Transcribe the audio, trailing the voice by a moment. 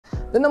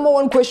The number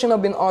one question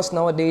I've been asked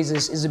nowadays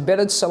is it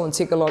better to sell on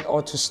Takealot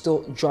or to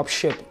still drop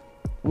ship?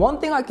 One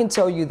thing I can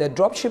tell you that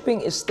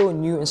dropshipping is still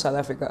new in South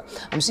Africa.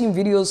 I'm seeing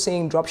videos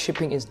saying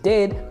dropshipping is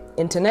dead.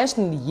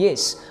 Internationally,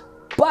 yes.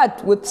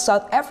 But with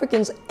South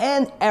Africans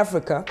and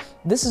Africa,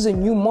 this is a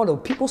new model.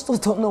 People still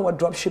don't know what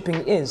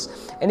dropshipping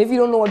is. And if you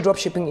don't know what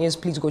dropshipping is,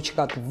 please go check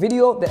out the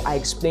video that I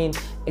explain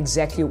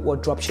exactly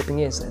what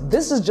dropshipping is.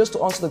 This is just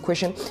to answer the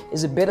question,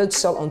 is it better to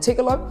sell on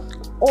Takealot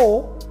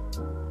or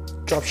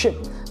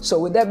dropship? So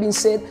with that being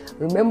said,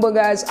 remember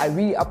guys, I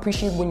really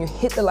appreciate when you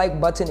hit the like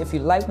button. If you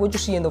like what you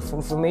see in the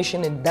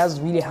information, it does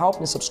really help,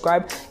 and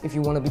subscribe if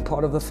you want to be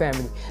part of the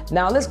family.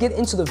 Now let's get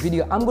into the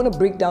video. I'm going to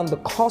break down the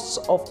costs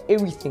of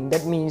everything.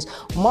 That means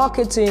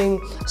marketing,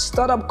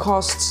 startup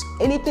costs,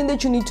 anything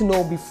that you need to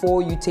know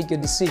before you take your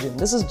decision.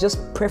 This is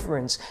just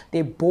preference.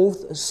 They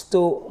both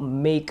still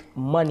make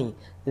money.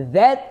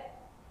 That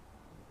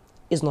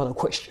is not a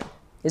question.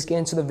 Let's get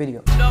into the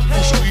video.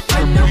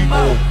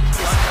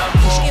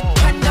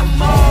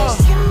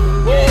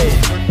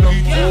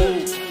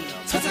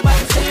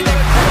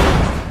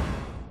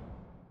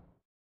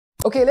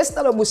 Okay, let's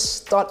start up with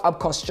startup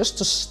costs. Just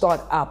to start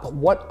up,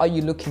 what are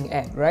you looking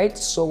at, right?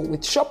 So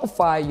with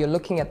Shopify, you're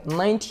looking at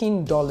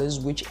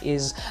 $19, which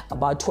is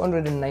about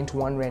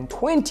 291 Rand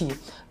 20,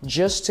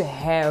 just to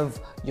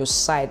have your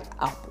site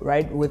up,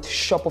 right? With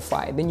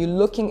Shopify. Then you're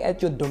looking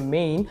at your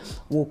domain,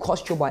 will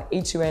cost you about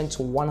 80 Rand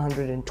to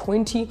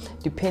 120,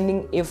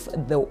 depending if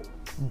the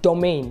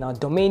domain. Now,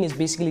 domain is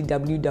basically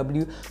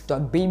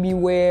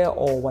www.babywear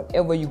or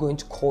whatever you're going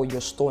to call your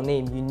store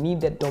name. You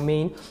need that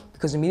domain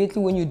because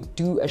immediately when you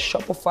do a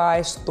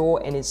Shopify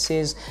store and it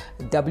says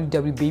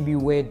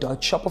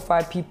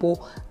www.babywear.shopify,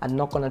 people are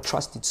not going to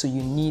trust it. So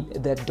you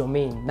need that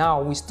domain. Now,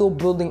 we're still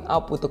building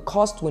up with the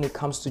cost when it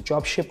comes to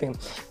drop shipping.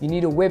 You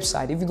need a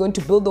website. If you're going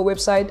to build the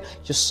website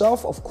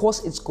yourself, of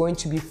course, it's going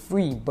to be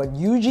free. But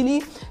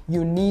usually,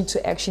 you need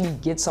to actually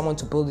get someone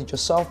to build it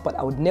yourself. But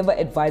I would never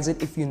advise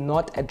it if you're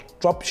not at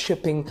drop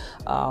shipping.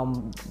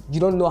 You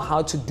don't know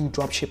how to do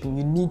drop shipping.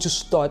 You need to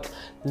start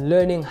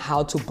learning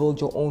how to build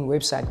your own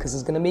website because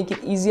it's going to make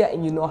it easier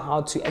and you know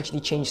how to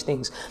actually change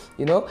things,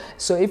 you know.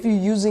 So if you're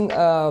using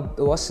a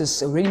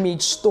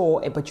ready-made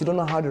store but you don't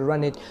know how to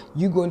run it,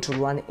 you're going to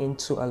run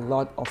into a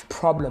lot of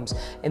problems.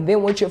 And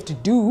then what you have to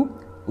do,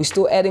 we're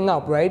still adding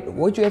up, right?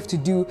 What you have to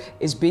do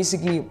is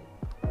basically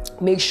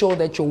make sure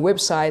that your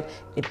website,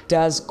 it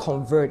does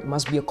convert. It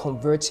must be a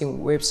converting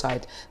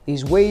website.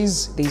 There's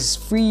ways, there's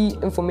free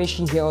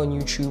information here on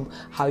YouTube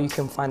how you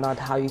can find out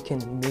how you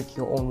can make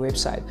your own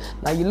website.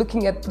 Now you're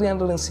looking at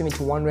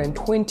 371 Rand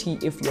 20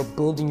 if you're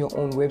building your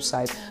own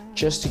website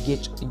just to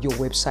get your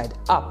website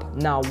up.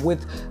 Now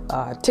with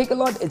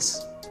Takealot,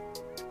 it's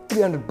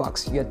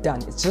 $300, you're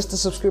done. It's just a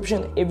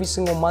subscription every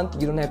single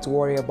month. You don't have to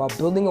worry about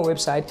building a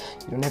website.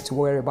 You don't have to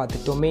worry about the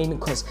domain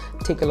because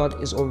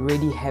Takealot is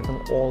already having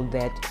all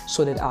that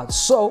sorted out.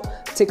 So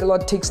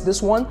Takealot takes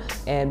this one,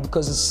 and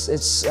because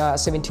it's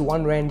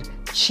 71 Rand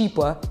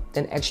cheaper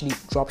than actually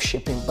drop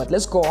shipping. But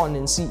let's go on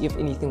and see if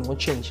anything will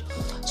change.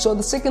 So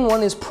the second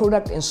one is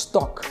product and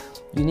stock.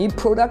 You need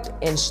product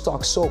and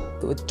stock. So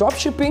with drop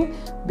shipping,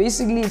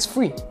 basically it's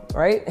free,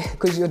 right?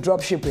 Because you're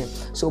drop shipping.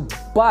 So,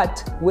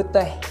 but with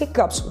the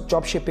hiccups with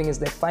drop shipping is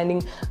that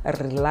finding a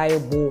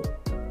reliable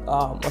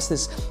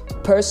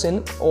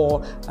person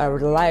or a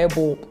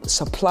reliable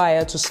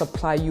supplier to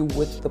supply you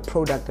with the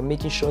product and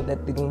making sure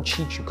that they don't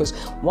cheat you. Because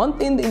one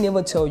thing they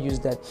never tell you is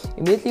that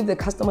immediately if the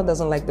customer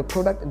doesn't like the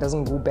product, it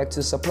doesn't go back to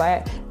the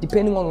supplier.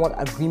 Depending on what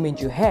agreement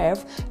you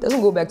have, it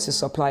doesn't go back to the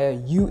supplier.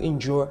 You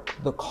endure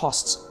the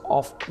costs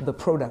of the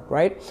product,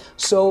 right?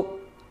 So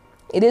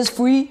it is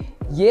free.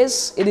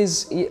 Yes, it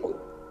is.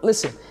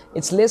 Listen,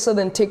 it's lesser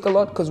than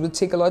Takealot because with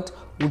Takealot,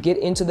 we'll get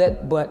into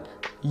that, but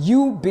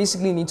you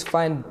basically need to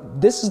find,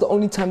 this is the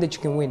only time that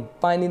you can win,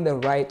 finding the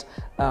right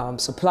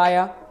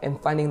supplier and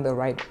finding the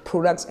right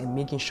products and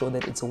making sure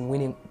that it's a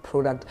winning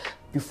product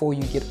before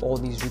you get all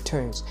these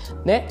returns.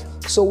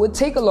 So with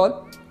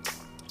Takealot,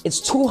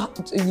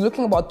 you're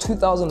looking about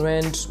 2,000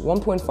 Rand,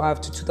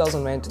 1.5 to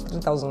 2,000 Rand to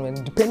 3,000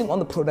 Rand, depending on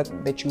the product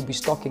that you'll be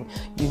stocking.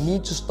 You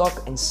need to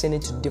stock and send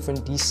it to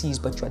different DCs,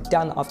 but you're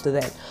done after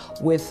that.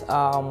 With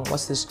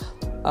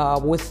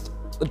with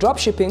drop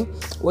shipping,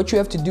 what you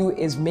have to do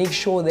is make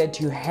sure that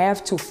you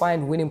have to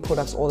find winning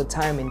products all the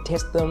time and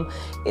test them.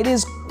 It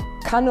is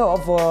kind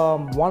of a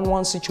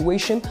one-one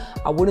situation.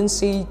 I wouldn't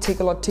say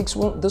Takealot takes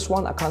this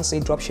one. I can't say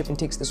dropshipping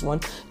takes this one.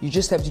 You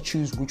just have to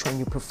choose which one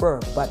you prefer.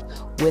 But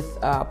with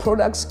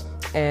products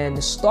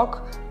and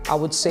stock, I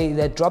would say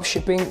that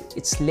dropshipping,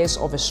 it's less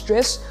of a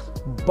stress.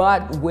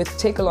 But with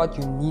Takealot,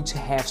 you need to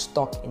have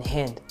stock in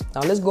hand.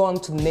 Now let's go on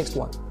to the next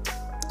one.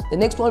 The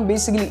next one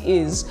basically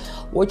is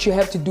what you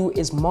have to do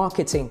is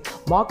marketing.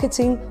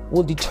 Marketing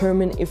will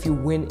determine if you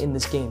win in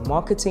this game.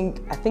 Marketing,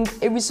 I think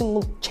every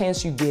single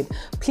chance you get,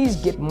 please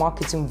get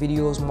marketing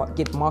videos,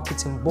 get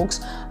marketing books.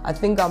 I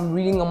think I'm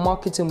reading a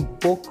marketing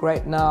book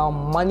right now,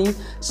 Money,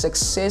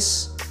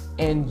 Success,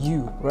 and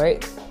You,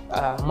 right?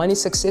 Money,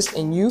 Success,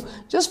 and You.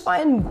 Just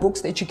find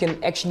books that you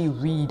can actually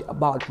read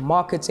about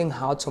marketing,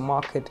 how to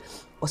market,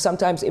 or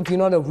sometimes if you're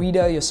not a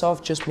reader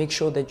yourself, just make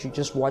sure that you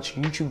just watch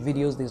YouTube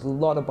videos. There's a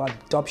lot about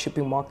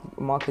dropshipping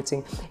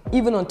marketing,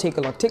 even on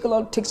Takealot.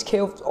 Takealot takes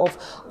care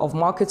of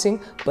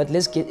marketing, but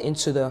let's get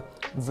into the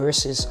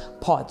versus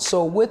part.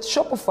 So with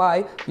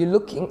Shopify, you're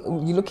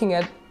looking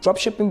at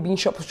dropshipping being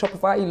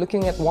Shopify, you're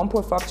looking at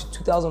 1.5 to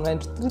 2,000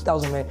 Rand to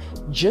 3,000 Rand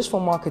just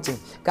for marketing.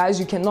 Guys,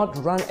 you cannot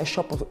run a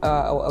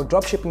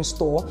dropshipping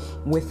store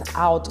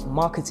without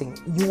marketing.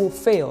 You will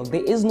fail.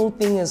 There is no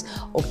thing as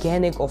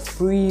organic or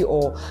free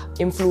or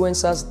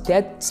influencers.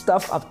 That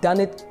stuff, I've done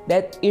it.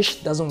 That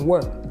ish doesn't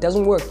work. It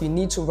doesn't work. You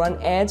need to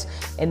run ads.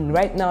 And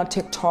right now,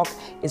 TikTok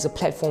is a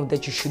platform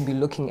that you should be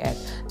looking at.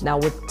 Now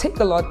with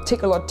Takealot,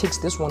 Takealot takes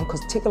this one because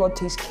Takealot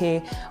takes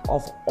care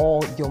of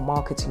all your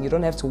marketing. You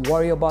don't have to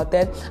worry about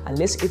that.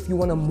 Unless if you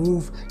want to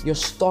move your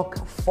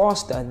stock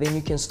faster, then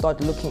you can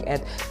start looking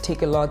at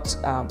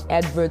Takealot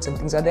adverts and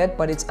things like that,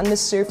 but it's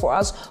unnecessary for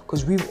us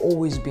because we've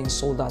always been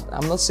sold out.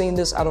 I'm not saying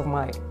this out of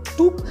my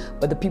toop,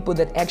 but the people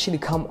that actually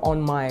come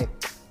on my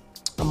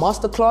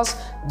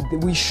masterclass,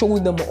 we show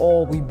them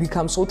all. We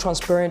become so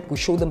transparent. We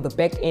show them the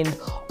back end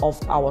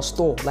of our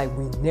store. Like,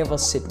 we never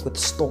sit with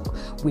stock.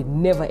 We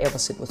never ever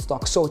sit with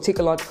stock. So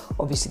Takealot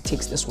obviously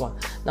takes this one.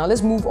 Now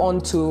let's move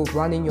on to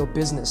running your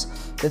business.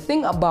 The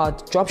thing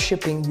about drop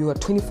shipping, you are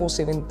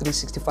 24/7,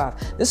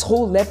 365. This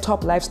whole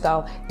laptop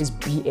lifestyle is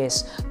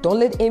BS. Don't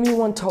let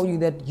anyone tell you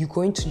that you're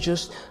going to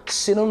just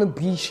sit on the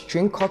beach,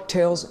 drink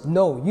cocktails.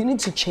 No, you need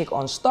to check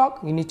on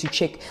stock. You need to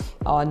check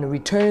on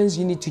returns.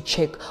 You need to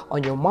check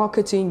on your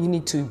marketing. You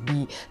need to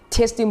be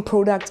testing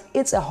products.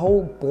 It's a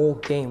whole ball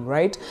game,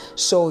 right?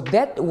 So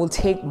that will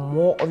take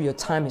more of your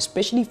time,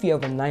 especially if you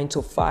have a 9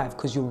 to 5,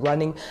 because you're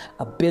running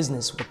a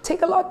business. With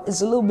Takealot, it's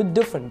a little bit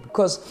different,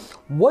 because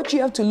what you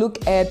have to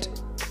look at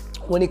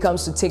when it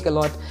comes to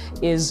Takealot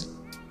is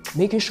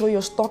making sure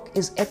your stock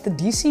is at the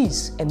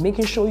DCs and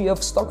making sure you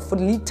have stock for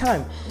the lead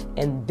time.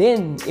 And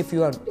then if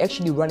you are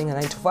actually running a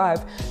 9 to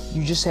 5,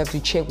 you just have to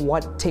check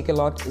what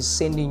Takealot is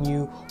sending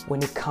you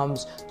when it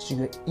comes to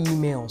your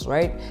emails,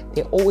 right?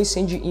 They always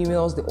send you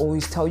emails. They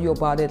always tell you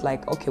about it,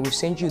 like, okay, we've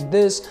sent you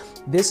this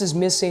is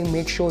missing,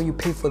 make sure you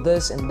pay for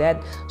this and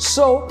that.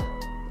 So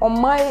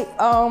on my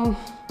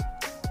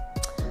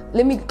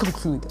let me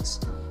conclude this.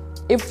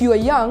 If you are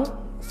young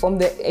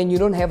and you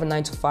don't have a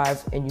 9 to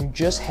 5 and you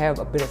just have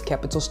a bit of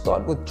capital,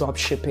 start with drop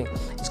shipping.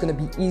 It's going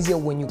to be easier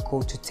when you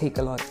go to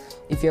Takealot.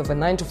 If you have a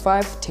 9 to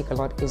 5,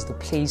 Takealot is the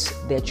place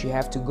that you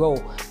have to go,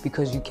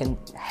 because you can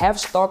have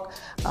stock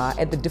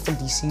at the different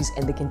DCs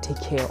and they can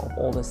take care of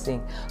all the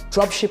things.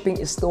 Drop shipping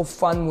is still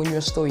fun when you're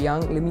still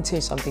young. Let me tell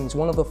you something, it's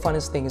one of the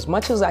funnest things. As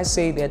much as I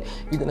say that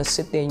you're going to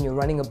sit there and you're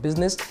running a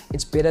business,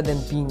 it's better than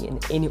being in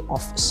any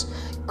office.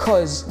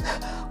 Because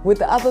with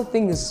the other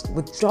thing is,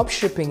 with drop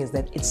shipping, is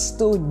that it's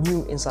still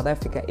new in South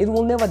Africa. It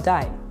will never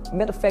die.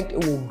 Matter of fact,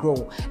 it will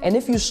grow. And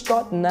if you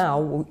start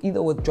now,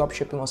 either with drop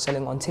shipping or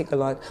selling on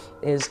Takealot,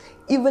 is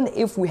even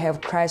if we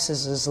have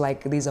crises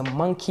like there's a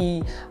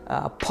monkey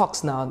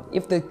pox now,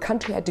 if the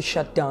country had to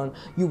shut down,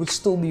 you would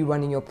still be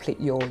running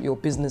your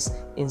business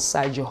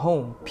inside your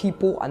home.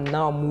 People are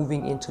now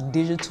moving into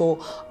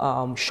digital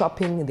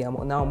shopping. They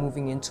are now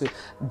moving into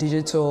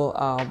digital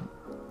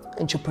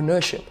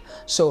entrepreneurship.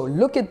 So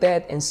look at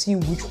that and see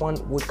which one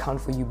would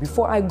count for you.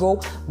 Before I go,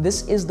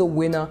 this is the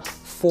winner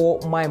for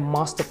my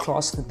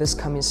masterclass this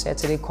coming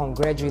Saturday.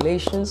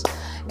 Congratulations,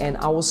 and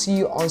I will see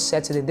you on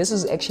Saturday. This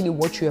is actually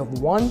what you have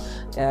won.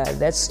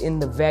 That's in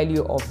the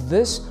value of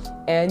this.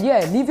 And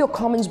yeah, leave your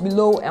comments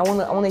below. I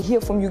wanna hear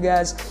from you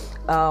guys.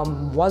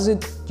 Was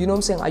it, you know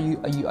what I'm saying,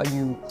 are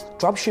you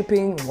drop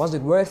shipping? Was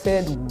it worth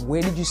it?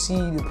 Where did you see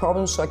the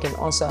problems, so I can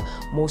answer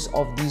most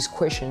of these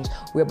questions?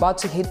 We're about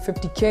to hit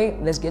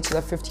 50K. Let's get to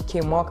that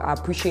 50K mark. I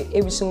appreciate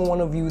every single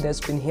one of you that's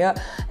been here,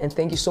 and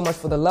thank you so much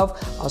for the love.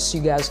 I'll see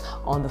you guys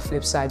on the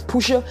flip side.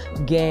 Pusha,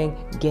 gang,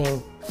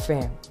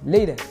 fam.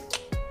 Later.